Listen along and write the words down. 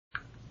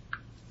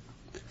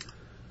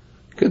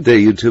Good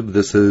day, YouTube.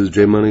 This is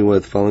Jay Money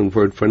with Falling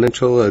Forward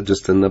Financial.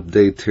 Just an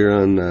update here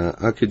on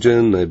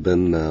Ocugen. I've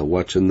been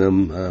watching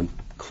them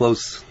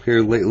close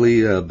here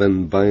lately. I've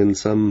been buying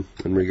some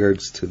in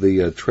regards to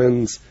the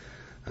trends.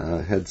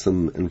 Had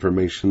some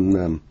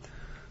information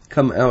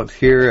come out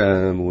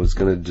here. Was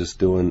going to just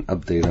do an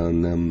update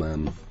on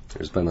them.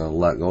 There's been a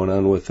lot going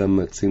on with them,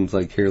 it seems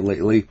like, here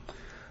lately.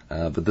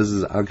 But this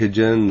is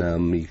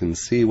Ocugen. You can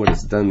see what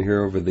it's done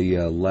here over the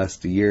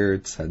last year.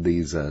 It's had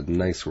these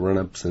nice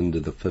run-ups into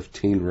the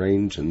 15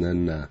 range, and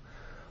then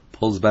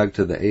pulls back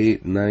to the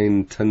 $8,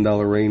 $9,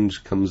 $10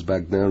 range, comes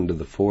back down to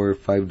the $4,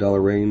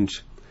 $5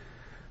 range,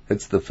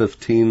 hits the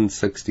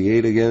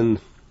 15.68 again,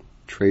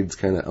 trades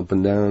kind of up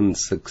and down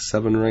 6,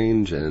 7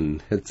 range,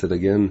 and hits it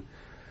again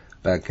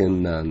back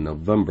in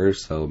November.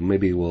 So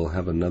maybe we'll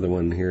have another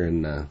one here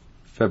in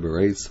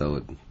February. So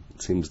it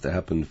seems to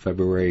happen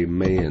February,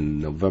 May,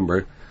 and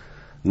November.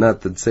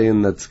 Not that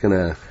saying that's going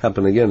to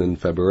happen again in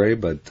February,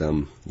 but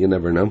you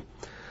never know.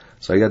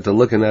 So I got to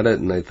looking at it,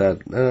 and I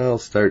thought, I'll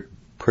start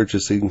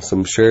purchasing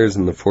some shares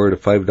in the $4 to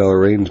 $5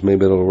 range.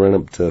 Maybe it'll run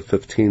up to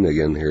 15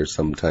 again here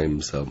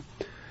sometime. So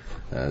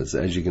as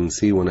you can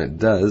see, when it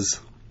does,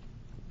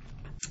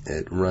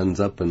 it runs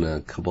up in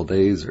a couple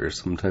days or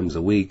sometimes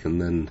a week,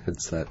 and then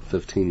hits that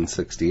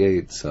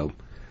 15.68. So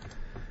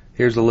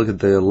here's a look at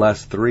the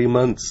last 3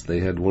 months. They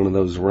had one of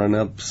those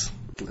run-ups.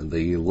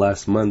 The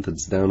last month,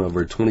 it's down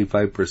over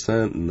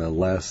 25%, and the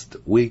last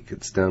week,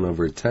 it's down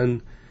over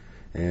 10%.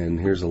 And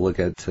here's a look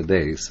at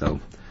today.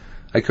 So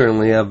I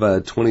currently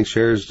have 20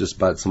 shares. Just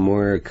bought some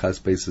more.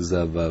 Cost basis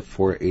of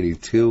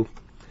 $4.82,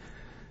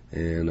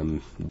 and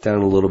I'm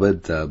down a little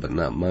bit, but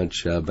not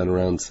much. Been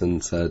around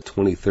since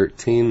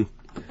 2013.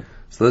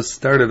 So this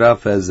started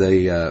off as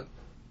a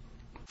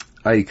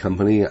eye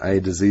company, eye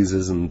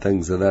diseases and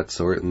things of that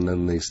sort, and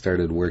then they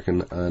started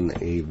working on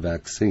a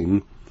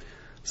vaccine.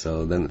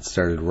 So then it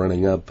started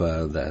running up.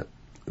 That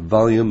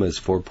volume is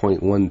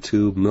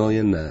 4.12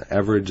 million.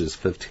 Average is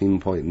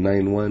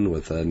 15.91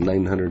 with a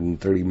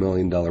 $930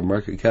 million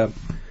market cap.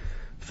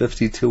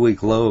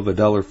 52-week low of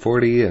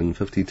 $1.40 and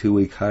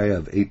 52-week high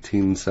of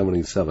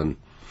 $18.77.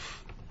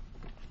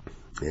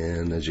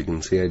 And as you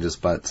can see, I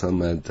just bought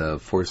some at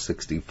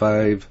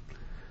 $4.65,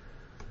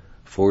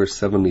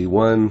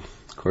 $4.71.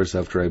 Of course,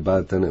 after I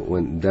bought, then it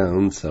went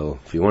down. So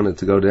if you want it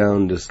to go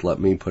down, just let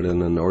me put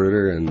in an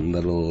order, and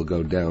that'll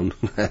go down.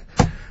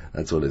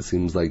 That's what it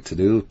seems like to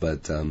do.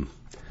 But so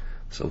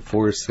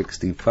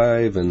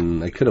 $4.65,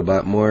 and I could have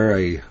bought more.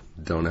 I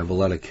don't have a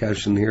lot of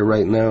cash in here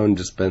right now, and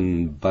just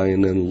been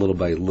buying in little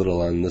by little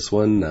on this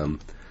one,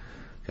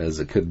 because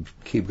it could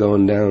keep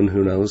going down.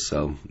 Who knows?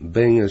 So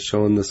Bing is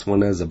showing this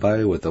one as a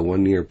buy with a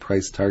 1-year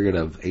price target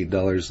of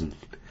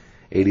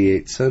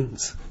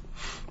 $8.88.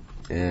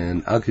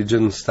 And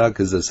Ocugen stock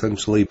is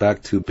essentially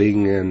back to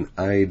being an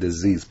eye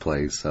disease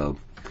play. So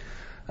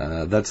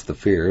that's the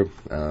fear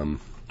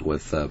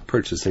with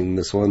purchasing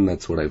this one.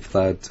 That's what I've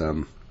thought.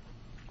 It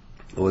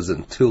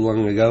wasn't too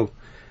long ago.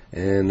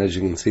 And as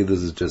you can see,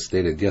 this is just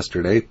dated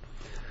yesterday,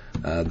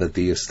 that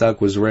the stock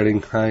was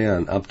riding high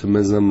on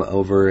optimism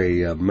over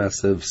a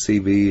massive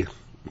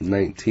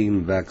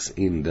CV-19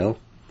 vaccine deal.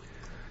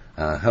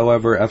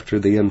 However, after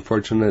the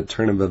unfortunate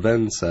turn of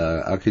events,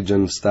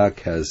 Ocugen stock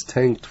has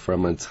tanked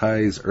from its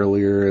highs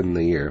earlier in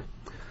the year.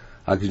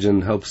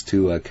 Ocugen hopes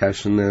to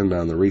cash in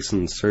on the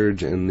recent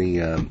surge in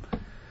the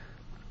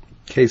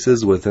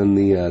cases within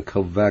the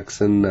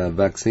Covaxin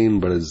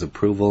vaccine, but its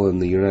approval in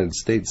the United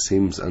States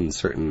seems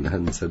uncertain.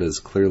 Hence, it is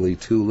clearly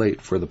too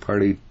late for the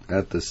party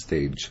at this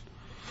stage.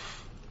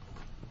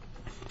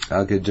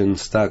 Ocugen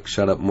stock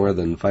shot up more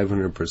than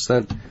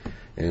 500%.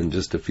 And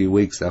just a few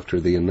weeks after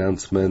the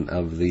announcement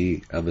of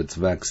its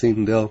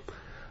vaccine deal,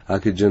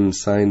 Ocugen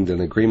signed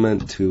an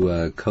agreement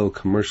to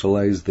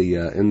co-commercialize the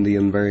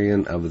Indian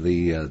variant of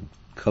the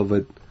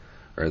COVID,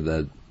 or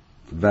the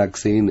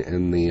vaccine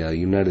in the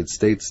United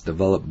States,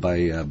 developed by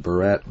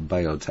Bharat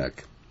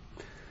Biotech.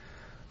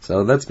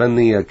 So that's been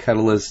the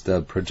catalyst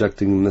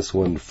projecting this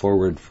one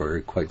forward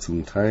for quite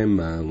some time.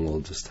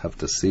 We'll just have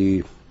to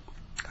see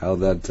how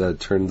that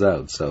turns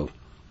out. So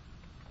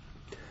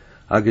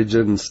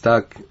Ocugen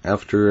stock,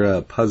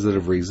 after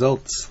positive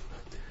results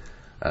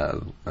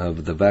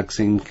of the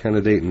vaccine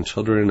candidate in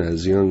children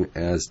as young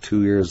as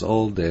 2 years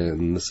old,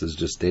 and this is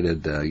just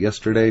dated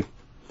yesterday.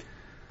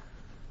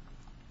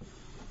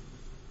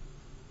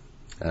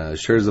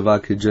 Shares of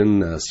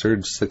Ocugen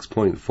surged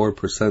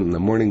 6.4% in the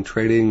morning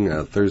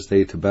trading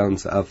Thursday to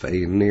bounce off a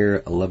near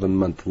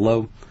 11-month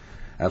low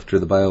after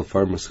the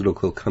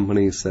biopharmaceutical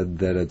company said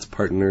that its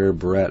partner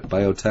Bharat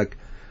Biotech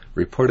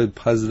reported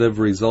positive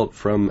result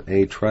from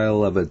a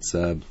trial of its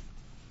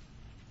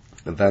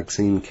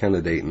vaccine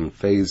candidate in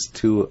phase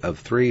 2 of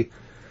 3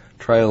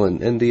 trial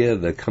in India.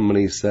 The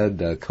company said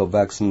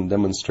Covaxin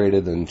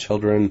demonstrated in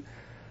children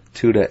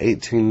 2 to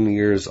 18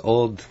 years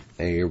old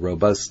a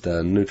robust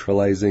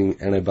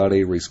neutralizing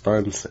antibody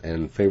response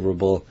and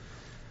favorable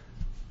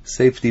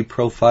safety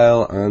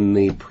profile on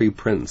the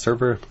preprint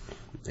server.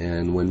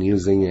 And when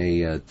using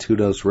a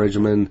 2-dose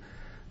regimen,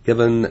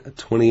 given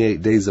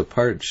 28 days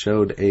apart,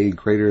 showed a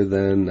greater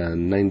than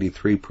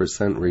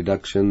 93%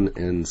 reduction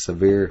in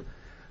severe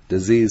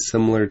disease,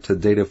 similar to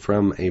data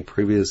from a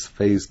previous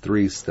phase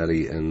 3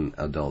 study in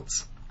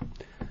adults.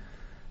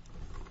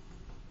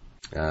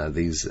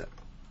 These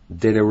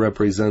data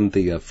represent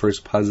the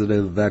first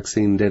positive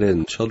vaccine data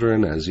in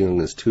children as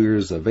young as 2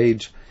 years of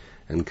age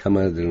and come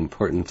at an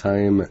important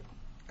time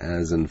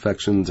as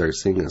infections are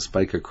seeing a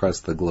spike across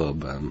the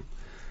globe.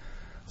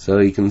 So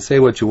you can say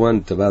what you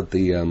want about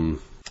the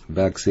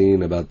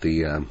vaccine, about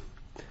the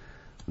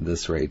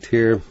this right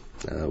here,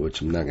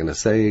 which I'm not going to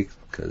say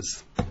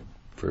because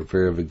for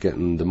fear of it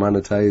getting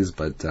demonetized,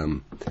 but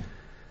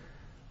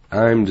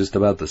I'm just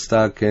about the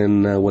stock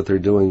and what they're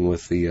doing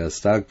with the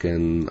stock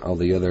and all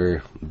the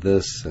other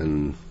this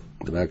and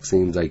the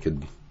vaccines I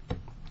could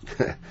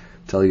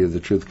tell you the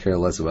truth, care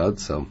less about.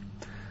 So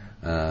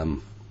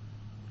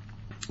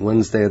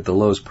Wednesday at the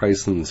lowest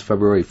price since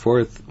February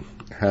 4th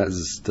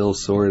has still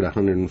soared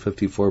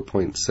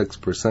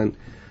 154.6%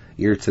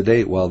 year to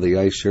date, while the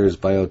iShares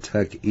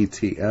Biotech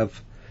ETF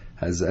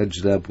has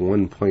edged up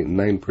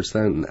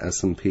 1.9% and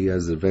S&P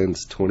has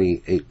advanced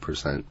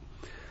 28%.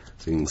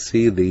 So you can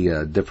see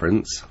the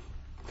difference.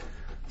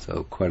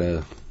 So quite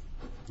a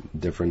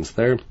difference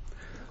there.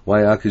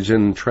 Why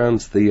Ocugen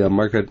trounced the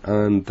market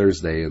on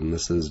Thursday, and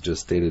this is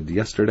just dated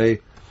yesterday.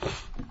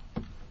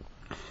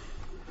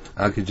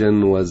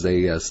 Ocugen was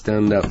a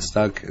standout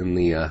stock in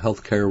the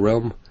healthcare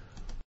realm.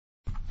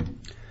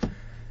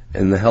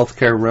 In the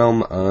healthcare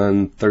realm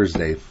on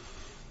Thursday,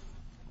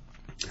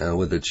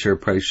 with its share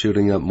price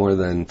shooting up more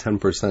than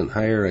 10%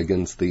 higher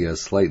against the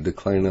slight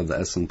decline of the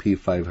S&P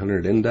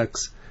 500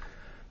 index.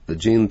 The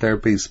gene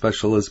therapy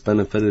specialist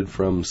benefited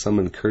from some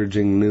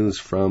encouraging news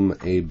from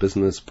a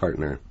business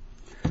partner.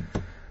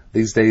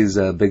 These days,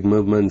 big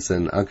movements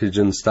in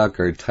Ocugen stock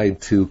are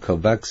tied to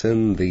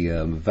Covaxin,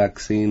 the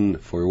vaccine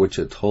for which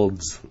it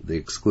holds the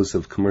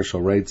exclusive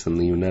commercial rights in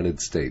the United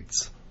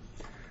States.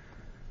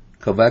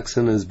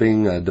 Covaxin is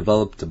being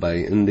developed by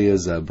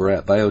India's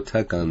Bharat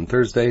Biotech on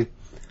Thursday.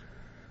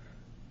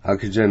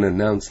 Ocugen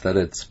announced that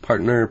its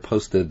partner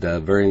posted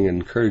very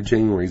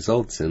encouraging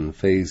results in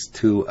Phase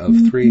 2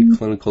 of 3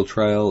 clinical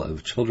trial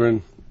of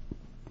children.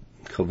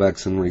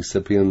 Covaxin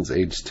recipients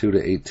aged 2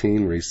 to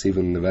 18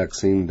 receiving the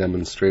vaccine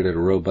demonstrated a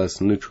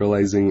robust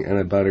neutralizing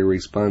antibody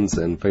response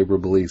and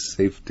favorably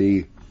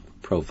safety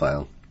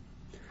profile.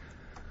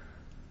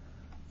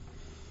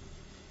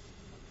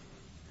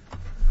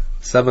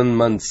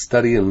 7-month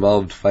study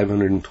involved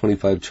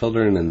 525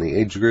 children in the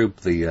age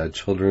group. The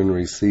children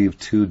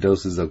received 2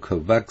 doses of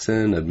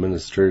Covaxin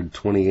administered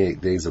 28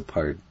 days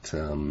apart.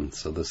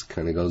 So this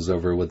kind of goes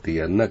over what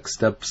the next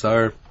steps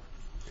are.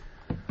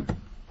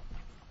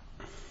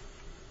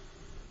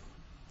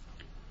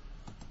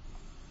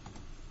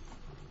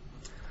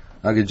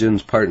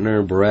 Ocugen's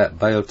partner, Bharat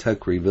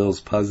Biotech, reveals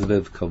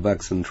positive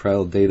Covaxin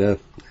trial data,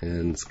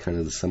 and it's kind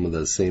of some of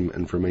the same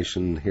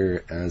information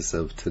here as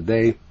of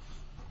today.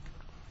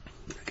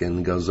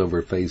 Again, goes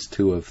over phase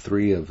 2 of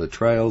 3 of the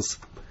trials.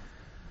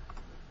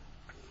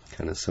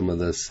 Kind of some of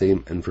the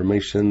same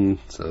information,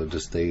 so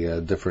just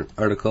a different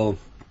article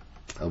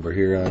over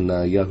here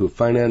on Yahoo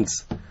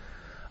Finance.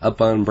 Up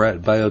on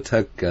Bharat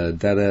Biotech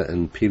data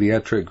and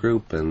Pediatric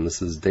Group, and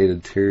this is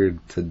dated here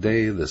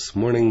today, this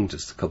morning,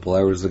 just a couple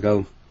hours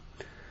ago.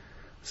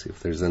 See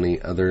if there's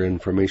any other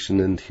information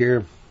in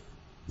here.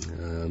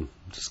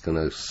 Just going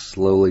to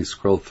slowly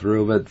scroll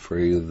through it for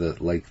you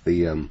that like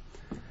the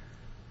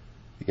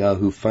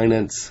Yahoo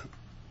Finance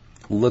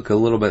look a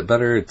little bit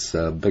better. It's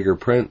bigger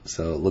print,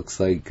 so it looks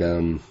like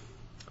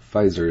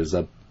Pfizer is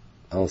up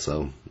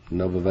also.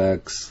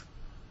 Novavax.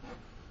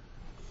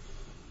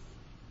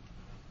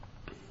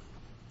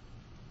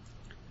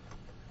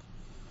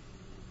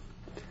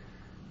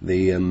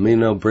 The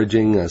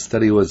immunobridging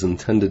study was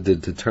intended to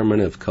determine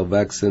if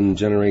Covaxin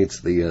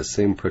generates the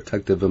same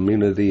protective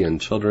immunity in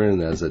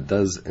children as it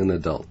does in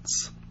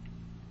adults.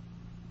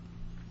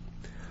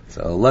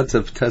 So lots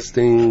of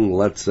testing,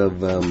 lots of,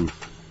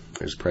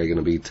 there's probably going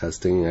to be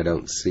testing. I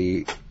don't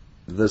see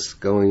this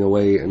going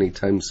away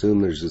anytime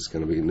soon. There's just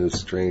going to be new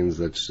strains.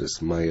 That's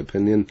just my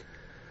opinion.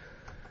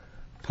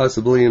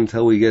 Possibly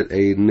until we get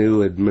a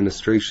new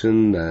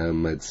administration.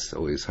 It's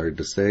always hard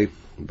to say,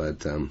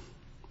 but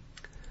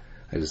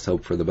I just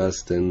hope for the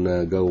best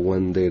and go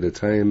one day at a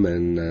time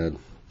and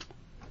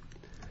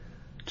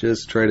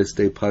just try to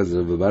stay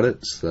positive about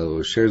it.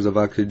 So shares of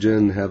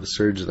Ocugen have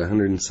surged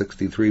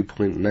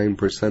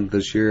 163.9%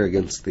 this year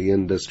against the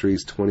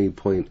industry's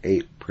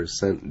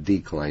 20.8%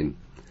 decline.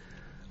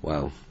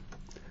 Wow.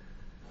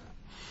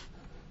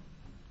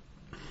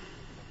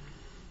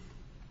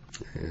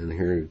 And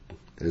here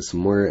is some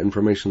more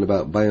information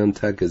about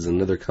BioNTech, is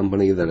another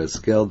company that has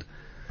scaled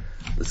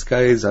the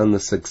skies on the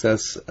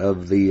success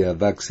of the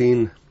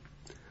vaccine.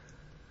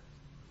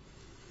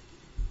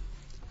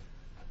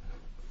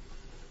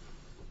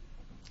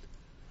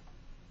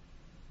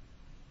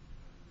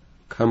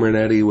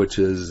 Comirnaty, which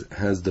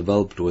has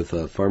developed with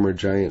pharma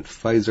giant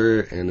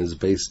Pfizer and is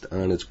based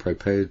on its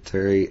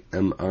proprietary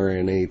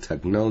mRNA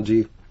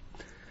technology.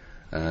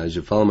 As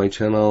you follow my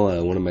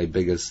channel, one of my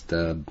biggest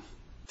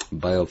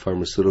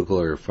biopharmaceutical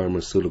or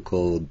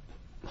pharmaceutical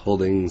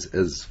holdings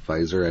is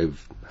Pfizer.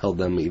 I've held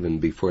them even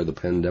before the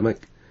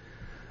pandemic.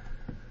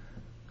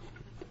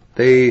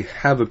 They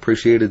have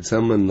appreciated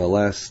some in the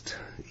last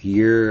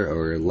year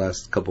or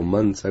last couple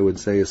months, I would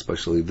say,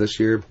 especially this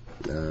year.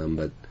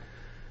 But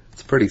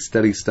it's a pretty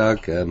steady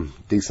stock,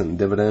 decent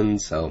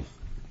dividends, so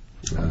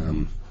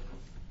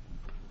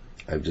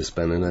I've just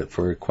been in it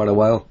for quite a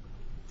while.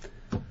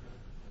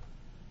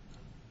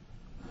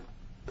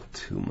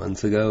 2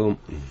 months ago.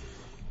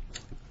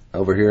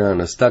 Over here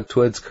on a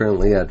StockTwits,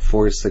 currently at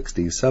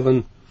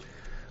 467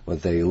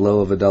 with a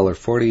low of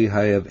 $1.40,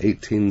 high of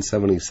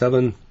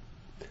 1877.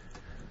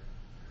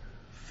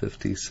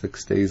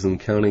 56 days and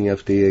counting.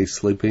 FDA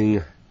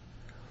sleeping.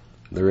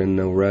 They're in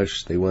no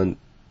rush. They want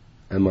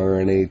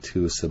mRNA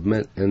to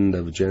submit end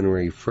of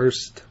January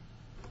 1st.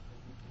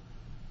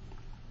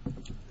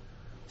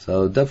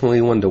 So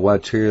definitely one to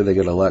watch here. They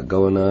got a lot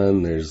going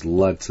on. There's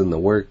lots in the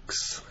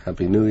works.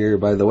 Happy New Year,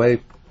 by the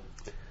way.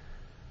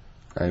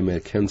 I'm a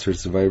cancer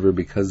survivor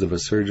because of a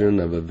surgeon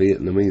of a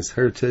Vietnamese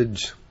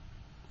heritage.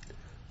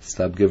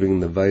 Stop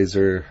giving the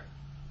visor.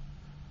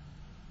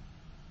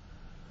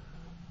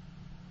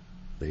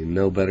 They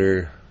know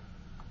better.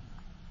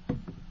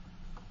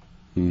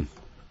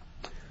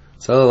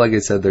 So, like I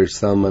said, there's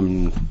some.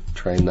 I'm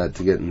trying not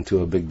to get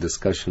into a big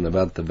discussion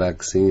about the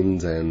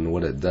vaccines and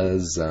what it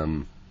does.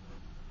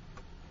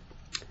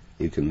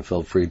 You can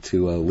feel free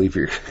to leave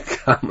your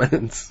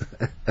comments.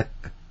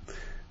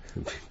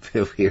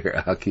 If you're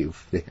a hockey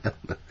fan.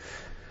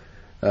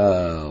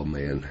 Oh,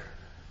 man.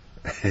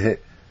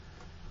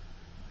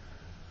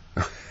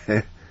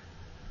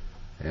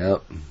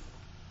 Yep.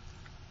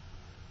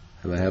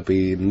 Have a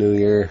happy New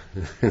Year.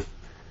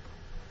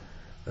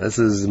 This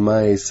is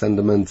my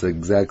sentiments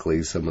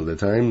exactly some of the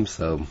time,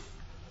 so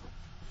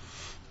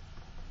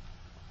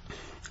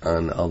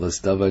on all this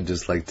stuff, I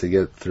just like to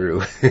get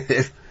through.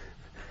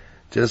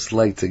 Just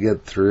like to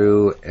get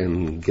through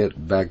and get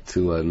back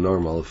to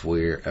normal if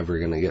we're ever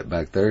going to get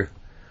back there.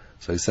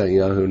 So I sent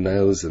Yahoo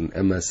News and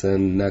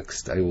MSN.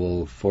 Next, I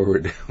will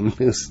forward a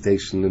news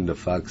station into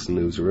Fox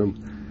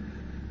Newsroom.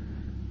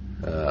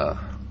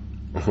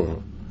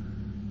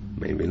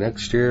 Maybe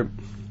next year.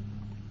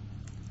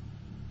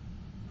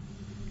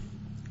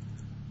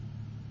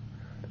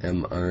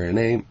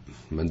 mRNA,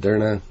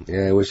 Moderna.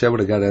 Yeah, I wish I would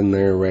have got in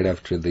there right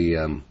after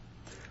the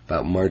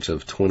about March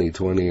of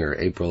 2020 or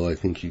April. I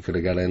think you could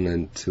have got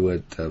into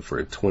it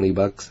for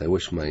 $20. I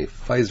wish my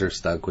Pfizer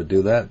stock would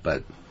do that,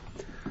 but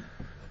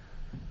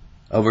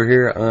over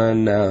here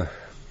on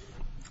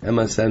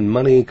MSN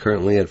Money,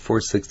 currently at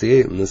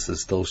 468, and this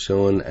is still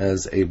shown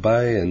as a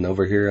buy. And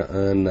over here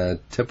on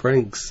Tip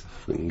Ranks,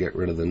 if we can get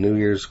rid of the New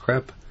Year's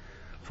crap,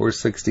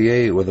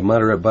 468 with a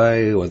moderate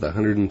buy with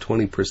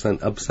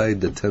 120% upside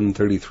to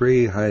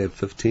 1033, high of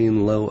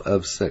 15, low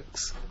of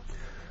 6.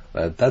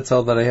 But that's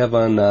all that I have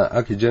on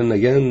Ocugen.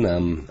 Again,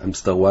 I'm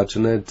still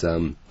watching it.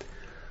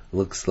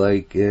 Looks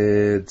like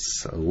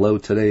it's a low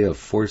today of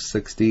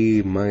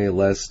 460. My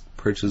last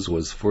purchase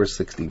was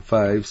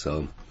 465,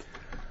 so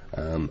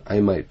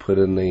I might put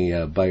in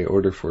a buy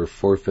order for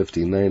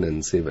 459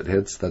 and see if it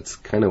hits. That's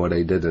kind of what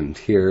I did in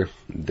here.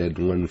 Did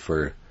one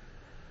for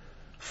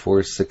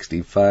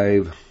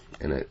 465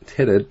 and it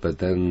hit it, but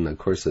then of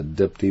course it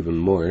dipped even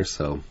more,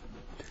 so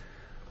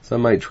I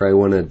might try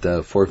one at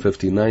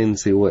 459,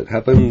 see what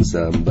happens.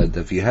 But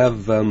if you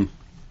have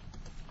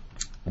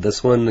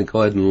this one,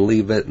 go ahead and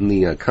leave it in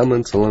the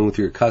comments along with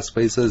your cost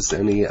basis,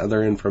 any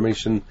other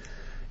information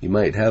you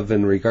might have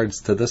in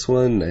regards to this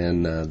one,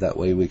 and that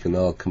way we can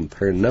all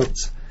compare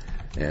notes.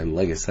 And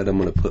like I said, I'm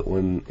going to put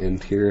one in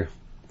here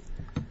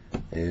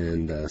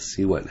and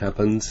see what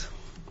happens.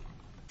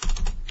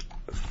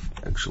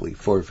 Actually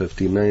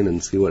 459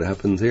 and see what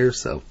happens here.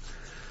 So,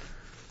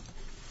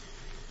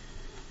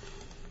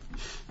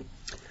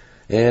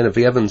 and if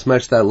you haven't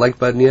smashed that like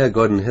button yet,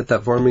 go ahead and hit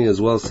that for me, as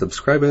well as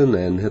subscribing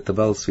and hit the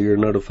bell so you're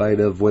notified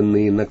of when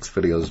the next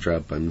videos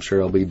drop. I'm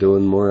sure I'll be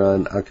doing more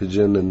on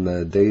Ocugen in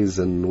the days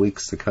and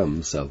weeks to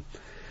come. So,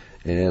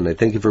 and I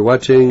thank you for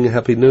watching.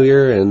 Happy New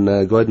Year, and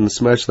go ahead and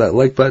smash that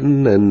like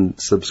button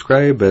and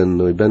subscribe.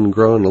 And we've been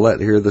growing a lot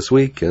here this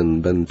week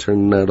and been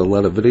turning out a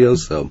lot of videos,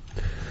 so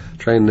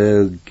trying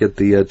to get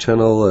the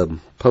channel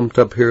pumped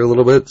up here a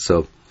little bit.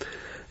 So,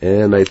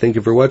 and I thank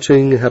you for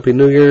watching. Happy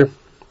New Year.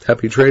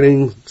 Happy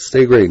trading.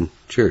 Stay green.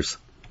 Cheers.